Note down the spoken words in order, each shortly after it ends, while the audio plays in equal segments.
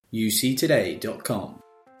uctoday.com.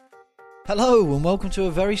 Hello and welcome to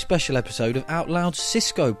a very special episode of Out Loud's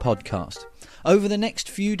Cisco podcast. Over the next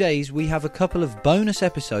few days we have a couple of bonus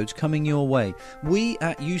episodes coming your way. We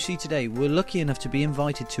at UC Today were lucky enough to be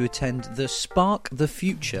invited to attend the Spark the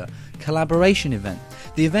Future collaboration event.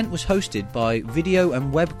 The event was hosted by video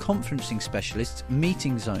and web conferencing specialists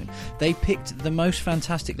Meeting Zone. They picked the most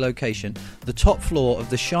fantastic location, the top floor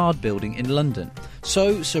of the Shard building in London.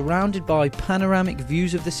 So, surrounded by panoramic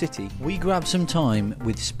views of the city, we grabbed some time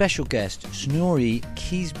with special guest Snorri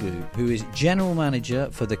Kisbu, who is General Manager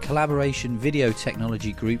for the Collaboration Video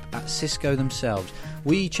Technology Group at Cisco themselves.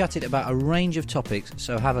 We chatted about a range of topics,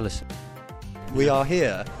 so have a listen. We are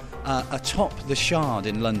here atop the Shard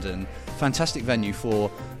in London. Fantastic venue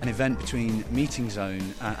for an event between Meeting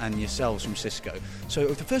Zone and yourselves from Cisco. So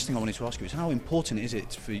the first thing I wanted to ask you is how important is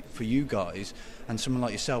it for you guys and someone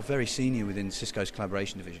like yourself, very senior within Cisco's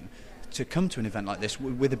collaboration division, to come to an event like this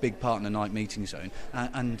with a big partner like Meeting Zone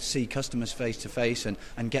and see customers face to face and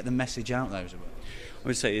get the message out there as well? I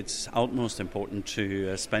would say it's utmost important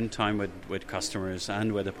to spend time with customers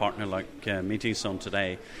and with a partner like Meeting Zone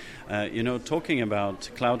today. Talking about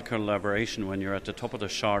cloud collaboration when you're at the top of the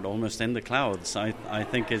Shard, almost in the clouds, I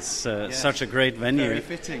think it's such a great venue. Very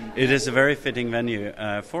fitting. It is a very fitting venue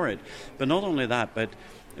for it. But not only that, but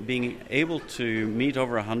being able to meet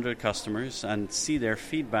over 100 customers and see their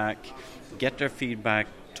feedback, get their feedback,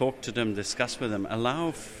 talk to them, discuss with them,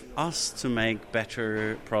 allow us to make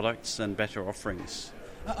better products and better offerings.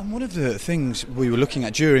 And one of the things we were looking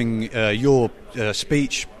at during your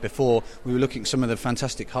speech before, we were looking at some of the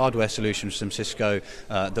fantastic hardware solutions from Cisco,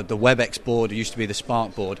 the WebEx board, it used to be the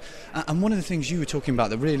Spark board. And one of the things you were talking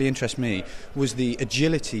about that really interests me was the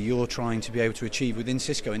agility you're trying to be able to achieve within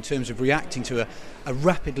Cisco in terms of reacting to a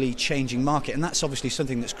rapidly changing market. And that's obviously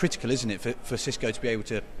something that's critical, isn't it, for Cisco to be able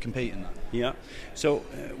to compete in that? Yeah. So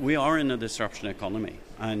we are in a disruption economy.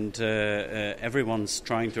 And everyone's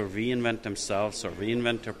trying to reinvent themselves or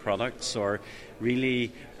reinvent their products or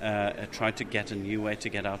really try to get a new way to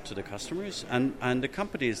get out to the customers. And the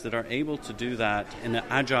companies that are able to do that in an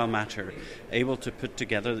agile manner, able to put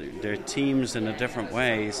together their teams in a different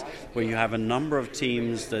ways, where you have a number of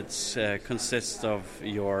teams that consists of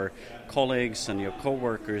your colleagues and your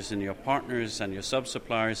co-workers and your partners and your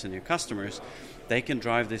sub-suppliers and your customers, they can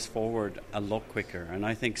drive this forward a lot quicker. And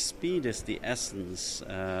I think speed is the essence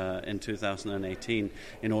in 2018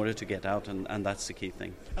 in order to get out, and that's the key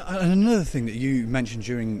thing. And another thing that you mentioned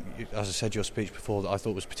during, as I said, your speech before that I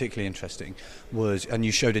thought was particularly interesting was, and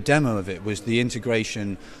you showed a demo of it, was the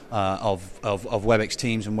integration of WebEx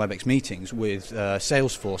Teams and WebEx Meetings with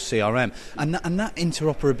Salesforce CRM. And that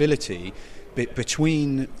interoperability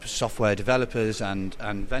between software developers and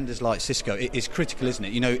vendors like Cisco, it is critical, isn't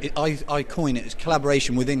it? I coin it as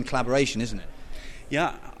collaboration within collaboration, isn't it?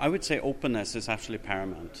 Yeah, I would say openness is actually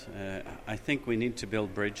paramount. I think we need to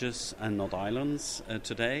build bridges and not islands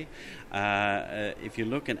today. If you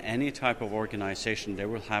look at any type of organization, they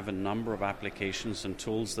will have a number of applications and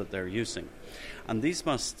tools that they're using. And these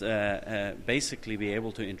must basically be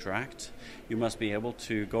able to interact. You must be able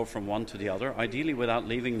to go from one to the other, ideally without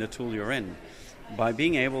leaving the tool you're in. By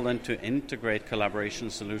being able then to integrate collaboration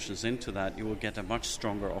solutions into that, you will get a much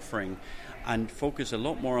stronger offering and focus a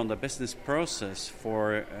lot more on the business process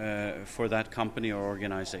for that company or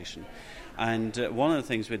organization. And one of the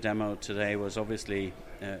things we demoed today was obviously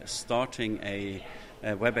starting a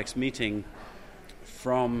WebEx meeting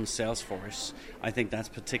from Salesforce. I think that's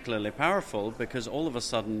particularly powerful because all of a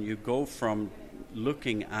sudden you go from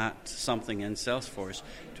looking at something in Salesforce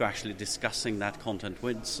to actually discussing that content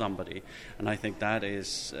with somebody, and I think that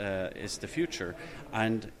is the future.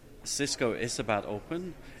 And Cisco is about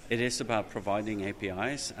open. It is about providing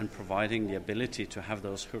APIs and providing the ability to have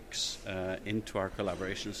those hooks into our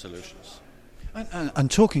collaboration solutions. And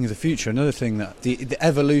talking of the future, another thing that the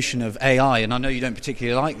evolution of AI, and I know you don't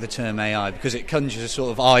particularly like the term AI because it conjures a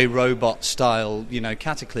sort of iRobot style,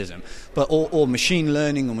 cataclysm, but or machine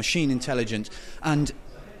learning or machine intelligence and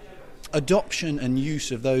adoption and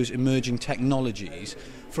use of those emerging technologies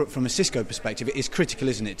from a Cisco perspective is critical,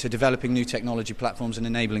 isn't it, to developing new technology platforms and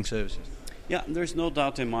enabling services? Yeah, there's no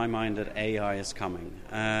doubt in my mind that AI is coming.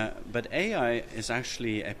 But AI is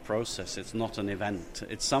actually a process. It's not an event.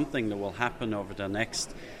 It's something that will happen over the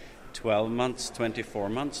next 12 months, 24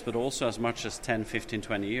 months, but also as much as 10, 15,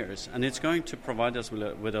 20 years. And it's going to provide us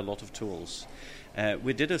with a lot of tools.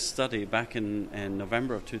 We did a study back in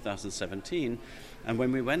November of 2017, and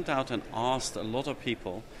when we went out and asked a lot of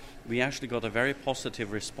people, we actually got a very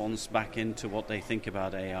positive response back into what they think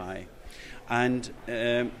about AI. And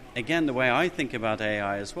again, the way I think about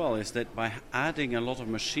AI as well is that by adding a lot of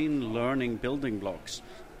machine learning building blocks,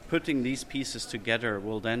 putting these pieces together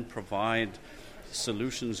will then provide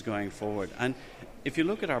solutions going forward. And if you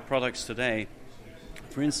look at our products today,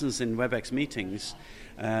 for instance, in WebEx meetings,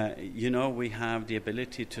 we have the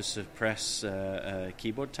ability to suppress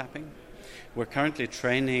keyboard tapping. We're currently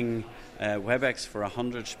training WebEx for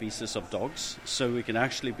 100 species of dogs, so we can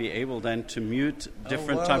actually be able then to mute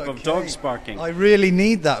different type of dogs barking. I really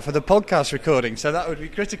need that for the podcast recording, so that would be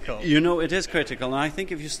critical. It is critical, and I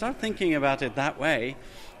think if you start thinking about it that way,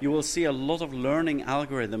 you will see a lot of learning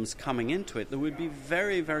algorithms coming into it that would be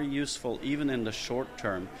very, very useful even in the short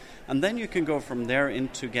term. And then you can go from there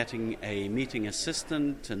into getting a meeting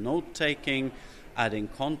assistant, to note-taking, adding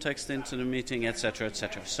context into the meeting, etc.,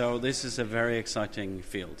 etc. So this is a very exciting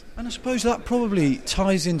field. And I suppose that probably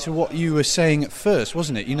ties into what you were saying at first,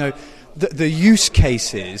 wasn't it? The use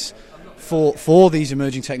cases for these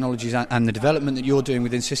emerging technologies and the development that you're doing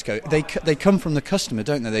within Cisco, they come from the customer,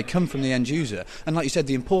 don't they? They come from the end user. And like you said,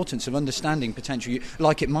 the importance of understanding potential,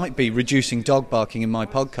 like it might be reducing dog barking in my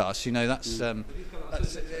podcast,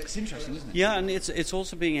 it's interesting, isn't it? Yeah, and it's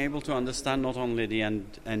also being able to understand not only the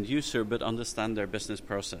end user, but understand their business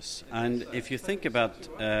process. And if you think about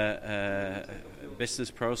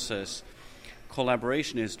business process,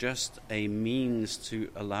 collaboration is just a means to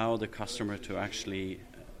allow the customer to actually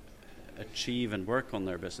achieve and work on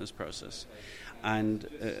their business process.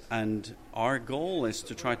 And our goal is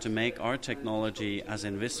to try to make our technology as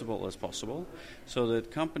invisible as possible so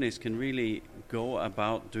that companies can really go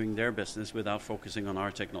about doing their business without focusing on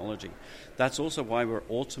our technology. That's also why we're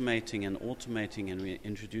automating and we're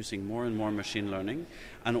introducing more and more machine learning,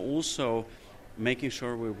 and also making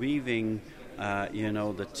sure we're weaving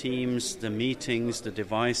the teams, the meetings, the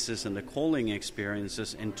devices, and the calling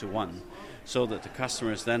experiences into one, so that the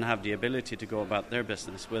customers then have the ability to go about their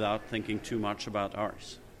business without thinking too much about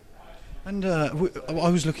ours. And I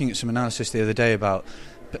was looking at some analysis the other day about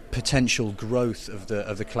potential growth of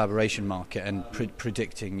the collaboration market and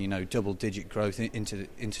predicting double-digit growth into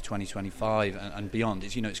 2025 and beyond.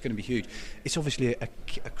 It's going to be huge. It's obviously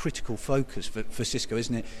a critical focus for Cisco,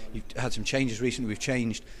 isn't it? You've had some changes recently. We've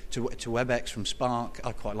changed to WebEx from Spark.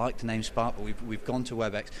 I quite like the name Spark, but we've gone to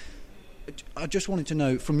WebEx. I just wanted to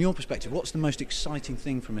know, from your perspective, what's the most exciting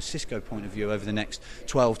thing from a Cisco point of view over the next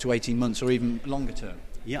 12 to 18 months or even longer term?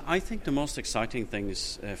 Yeah, I think the most exciting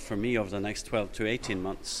things for me over the next 12 to 18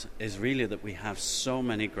 months is really that we have so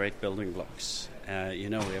many great building blocks. We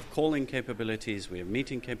have calling capabilities, we have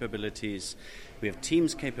meeting capabilities, we have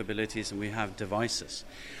Teams capabilities, and we have devices.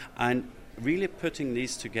 And really putting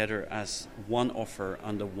these together as one offer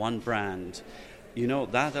under one brand,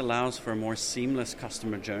 that allows for a more seamless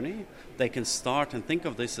customer journey. They can start and think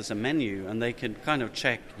of this as a menu, and they can kind of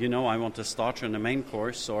check, I want to start on the main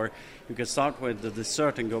course, or you can start with the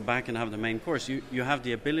dessert and go back and have the main course. You have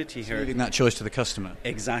the ability here. Leaving that choice to the customer.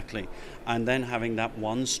 Exactly. And then having that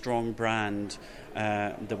one strong brand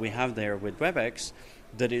that we have there with WebEx,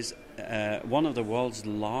 that is one of the world's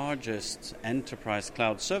largest enterprise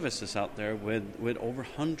cloud services out there with over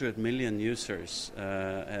 100 million users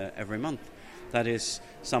every month. That is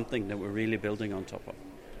something that we're really building on top of.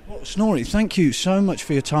 Well, Snorri, thank you so much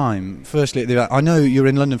for your time. Firstly, I know you're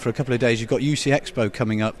in London for a couple of days. You've got UC Expo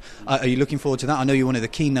coming up. Are you looking forward to that? I know you're one of the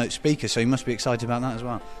keynote speakers, so you must be excited about that as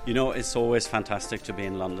well. It's always fantastic to be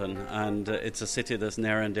in London, and it's a city that's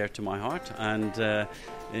near and dear to my heart. And, the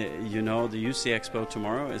UC Expo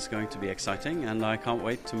tomorrow is going to be exciting, and I can't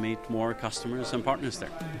wait to meet more customers and partners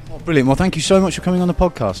there. Oh, brilliant. Well, thank you so much for coming on the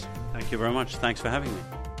podcast. Thank you very much. Thanks for having me.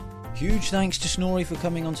 Huge thanks to Snorri for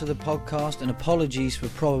coming onto the podcast, and apologies for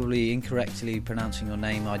probably incorrectly pronouncing your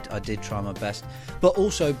name. I did try my best. But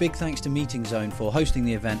also big thanks to Meeting Zone for hosting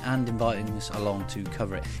the event and inviting us along to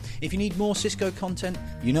cover it. If you need more Cisco content,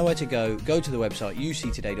 you know where to go. Go to the website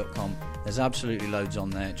uctoday.com. There's absolutely loads on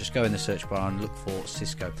there. Just go in the search bar and look for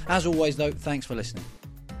Cisco. As always though, thanks for listening.